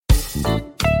E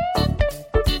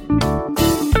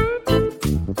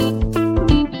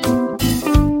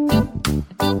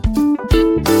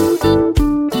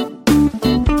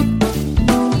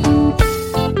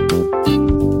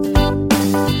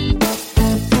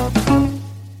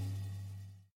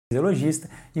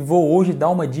vou hoje dar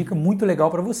uma dica muito legal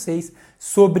para vocês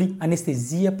sobre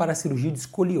anestesia para a cirurgia de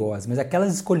escoliose, mas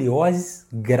aquelas escolioses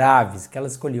graves,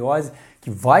 aquelas escoliose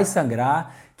que vai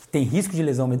sangrar, que tem risco de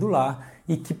lesão medular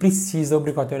e que precisa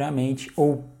obrigatoriamente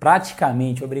ou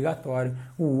praticamente obrigatório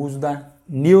o uso da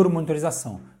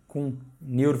neuromonitorização com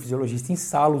neurofisiologista em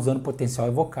sala usando potencial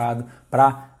evocado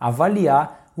para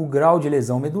avaliar o grau de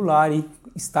lesão medular e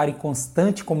estar em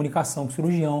constante comunicação com o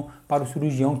cirurgião, para o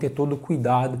cirurgião ter todo o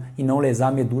cuidado e não lesar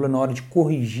a medula na hora de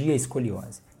corrigir a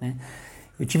escoliose, né?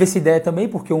 Eu tive essa ideia também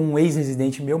porque um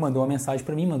ex-residente meu mandou uma mensagem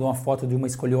para mim, mandou uma foto de uma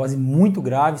escoliose muito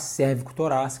grave,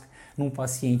 cérvico-torácica, num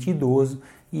paciente idoso,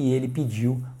 e ele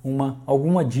pediu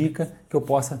alguma dica que eu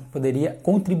poderia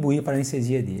contribuir para a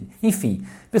anestesia dele. Enfim,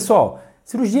 pessoal,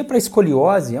 cirurgia para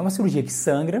escoliose é uma cirurgia que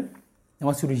sangra, é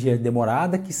uma cirurgia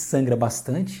demorada, que sangra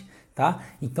bastante, tá?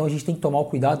 Então a gente tem que tomar o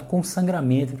cuidado com o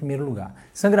sangramento em primeiro lugar.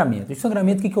 Sangramento. E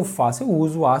sangramento, o que eu faço? Eu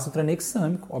uso o ácido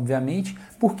tranexâmico, obviamente.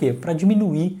 Por quê? Para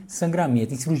diminuir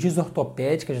sangramento. Em cirurgias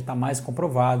ortopédicas já está mais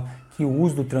comprovado que o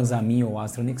uso do transamin ou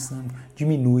ácido tranexâmico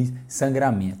diminui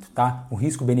sangramento, tá? O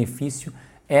risco-benefício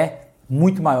é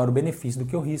muito maior o benefício do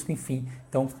que o risco, enfim.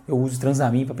 Então eu uso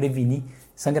transamin para prevenir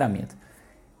sangramento.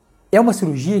 É uma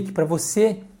cirurgia que para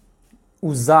você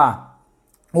usar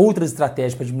outras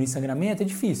estratégias para diminuir sangramento é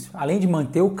difícil. Além de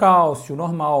manter o cálcio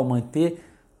normal, manter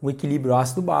o equilíbrio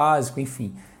ácido básico,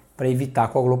 enfim, para evitar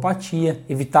coagulopatia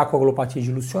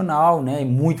dilucional, né,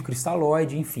 muito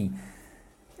cristalóide, enfim.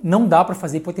 Não dá para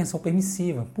fazer hipotensão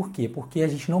permissiva. Por quê? Porque a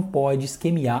gente não pode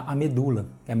isquemiar a medula.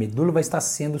 A medula vai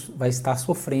estar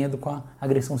sofrendo com a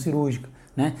agressão cirúrgica,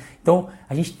 né? Então,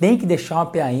 a gente tem que deixar uma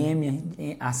PAM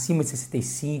acima de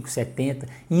 65, 70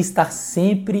 e estar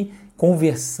sempre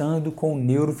conversando com o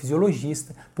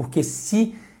neurofisiologista, porque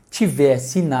se tiver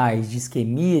sinais de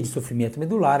isquemia, de sofrimento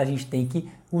medular, a gente tem que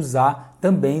usar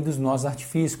também dos nossos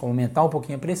artifícios, como aumentar um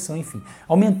pouquinho a pressão, enfim.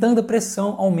 Aumentando a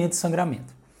pressão, aumenta o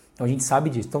sangramento. Então a gente sabe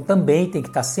disso. Então também tem que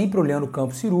estar sempre olhando o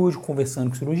campo cirúrgico, conversando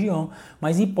com o cirurgião,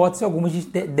 mas em hipótese alguma a gente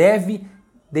deve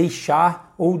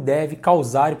deixar ou deve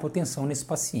causar hipotensão nesses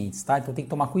pacientes, tá? Então tem que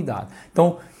tomar cuidado.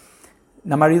 Então,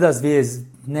 na maioria das vezes,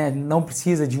 né, não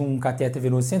precisa de um catéter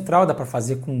venoso central, dá para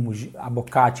fazer com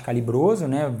abocate calibroso,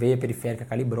 né, veia periférica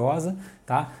calibrosa,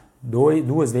 tá?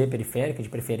 Duas veias periféricas de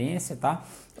preferência, tá?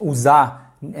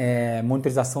 Usar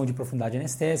monitorização de profundidade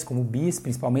anestésica, como o BIS,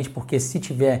 principalmente porque se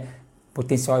tiver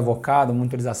potencial evocado,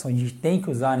 monitorização, a gente tem que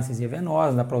usar anestesia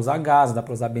venosa, dá para usar gás, dá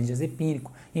para usar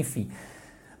benzodiazepínico, enfim.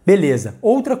 Beleza.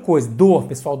 Outra coisa, dor,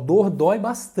 pessoal, dor dói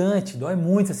bastante, dói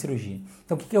muito a cirurgia.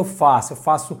 Então o que eu faço? Eu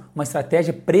faço uma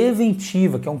estratégia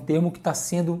preventiva, que é um termo que está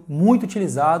sendo muito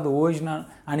utilizado hoje na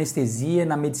anestesia,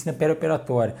 na medicina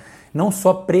perioperatória. Não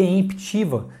só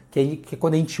preemptiva, que é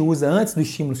quando a gente usa antes do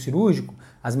estímulo cirúrgico,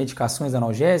 as medicações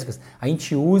analgésicas, a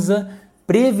gente usa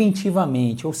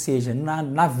preventivamente, ou seja,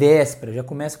 na véspera, já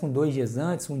começa com 2 dias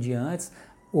antes, 1 dia antes,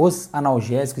 os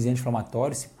analgésicos e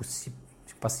anti-inflamatórios, se o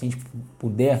paciente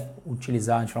puder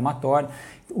utilizar anti-inflamatório,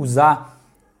 usar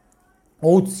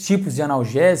outros tipos de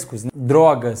analgésicos, né?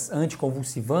 Drogas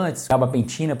anticonvulsivantes,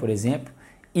 gabapentina, por exemplo,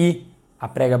 e a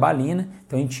pregabalina.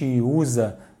 Então a gente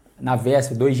usa na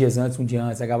véspera, 2 dias antes, 1 dia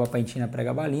antes, a gabapentina, a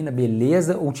pregabalina,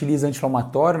 beleza. Utiliza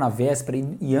anti-inflamatório na véspera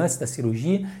e antes da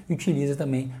cirurgia e utiliza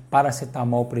também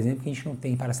paracetamol, por exemplo, que a gente não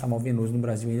tem paracetamol venoso no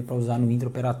Brasil ainda para usar no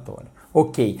intraoperatório.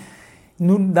 Ok.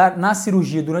 Na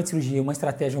cirurgia, durante a cirurgia, uma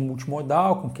estratégia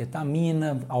multimodal com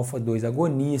ketamina, alfa-2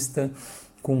 agonista,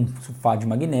 com sulfato de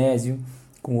magnésio,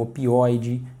 com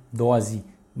opioide, dose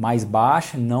mais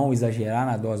baixa, não exagerar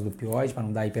na dose do opioide para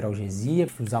não dar hiperalgesia,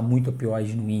 usar muito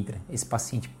opioide no intra. Esse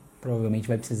paciente provavelmente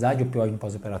vai precisar de opioide no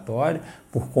pós-operatório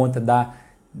por conta da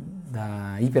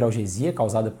hiperalgesia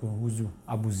causada por uso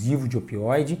abusivo de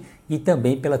opioide e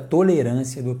também pela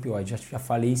tolerância do opioide. Já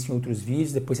falei isso em outros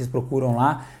vídeos, depois vocês procuram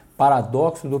lá,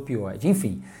 paradoxo do opioide,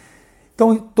 enfim.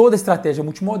 Então, toda estratégia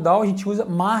multimodal a gente usa,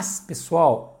 mas,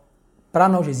 pessoal, para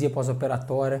analgesia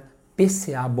pós-operatória,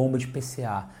 PCA, bomba de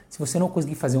PCA. Se você não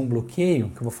conseguir fazer um bloqueio,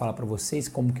 que eu vou falar para vocês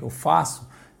como que eu faço,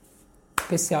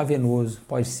 PCA venoso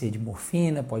pode ser de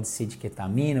morfina, pode ser de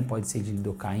ketamina, pode ser de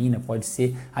lidocaína, pode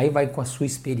ser, aí vai com a sua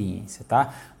experiência,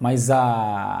 tá? Mas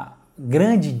a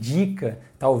grande dica,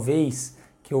 talvez,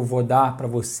 que eu vou dar para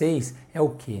vocês é o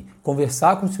quê?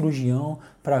 Conversar com o cirurgião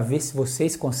para ver se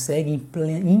vocês conseguem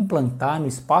implantar no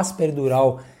espaço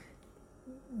peridural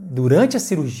durante a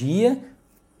cirurgia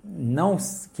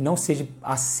que não seja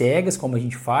às cegas, como a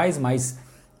gente faz, mas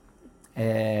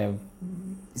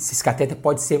esse catéter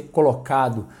pode ser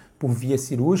colocado por via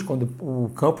cirúrgica, quando o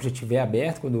campo já estiver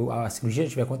aberto, quando a cirurgia já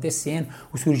estiver acontecendo.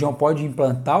 O cirurgião pode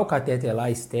implantar o catéter lá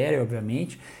estéreo,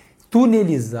 obviamente,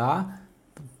 tunelizar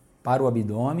para o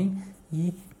abdômen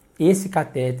e esse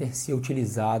catéter ser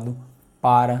utilizado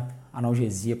para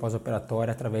analgesia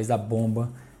pós-operatória através da bomba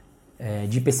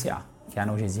de PCA, que é a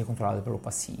analgesia controlada pelo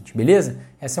paciente, beleza?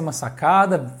 Essa é uma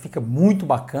sacada, fica muito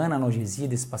bacana a analgesia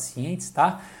desses pacientes,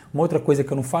 tá? Uma outra coisa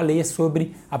que eu não falei é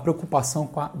sobre a preocupação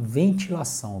com a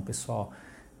ventilação, pessoal.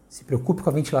 Se preocupe com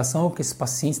a ventilação, porque esses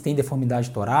pacientes têm deformidade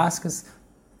torácica,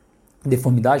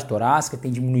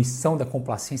 tem diminuição da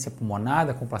complacência pulmonar,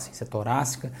 da complacência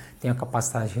torácica, tem a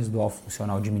capacidade residual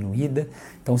funcional diminuída,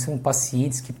 então são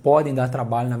pacientes que podem dar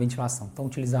trabalho na ventilação. Então,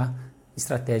 utilizar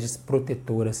estratégias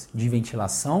protetoras de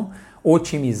ventilação,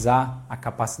 otimizar a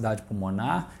capacidade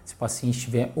pulmonar. Se o paciente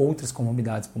tiver outras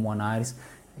comorbidades pulmonares,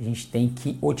 a gente tem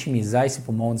que otimizar esse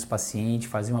pulmão dos pacientes,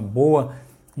 fazer um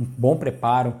bom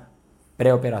preparo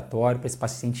pré-operatório para esse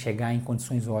paciente chegar em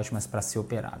condições ótimas para ser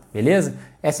operado, beleza?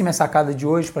 Essa é a minha sacada de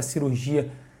hoje para cirurgia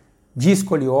de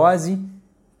escoliose,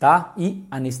 tá? E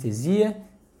anestesia.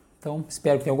 Então,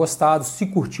 espero que tenham gostado. Se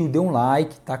curtiu, dê um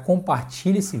like, tá?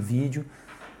 Compartilhe esse vídeo.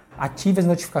 Ative as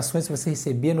notificações para você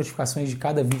receber notificações de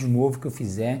cada vídeo novo que eu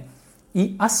fizer.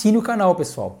 E assine o canal,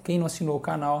 pessoal. Quem não assinou o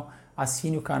canal,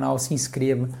 assine o canal, se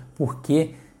inscreva,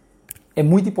 porque é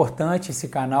muito importante esse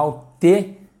canal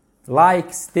ter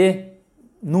likes, ter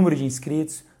número de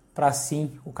inscritos, para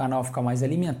assim o canal ficar mais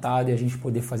alimentado e a gente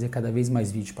poder fazer cada vez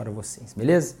mais vídeos para vocês,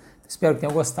 beleza? Espero que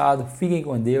tenham gostado, fiquem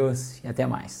com Deus e até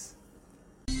mais.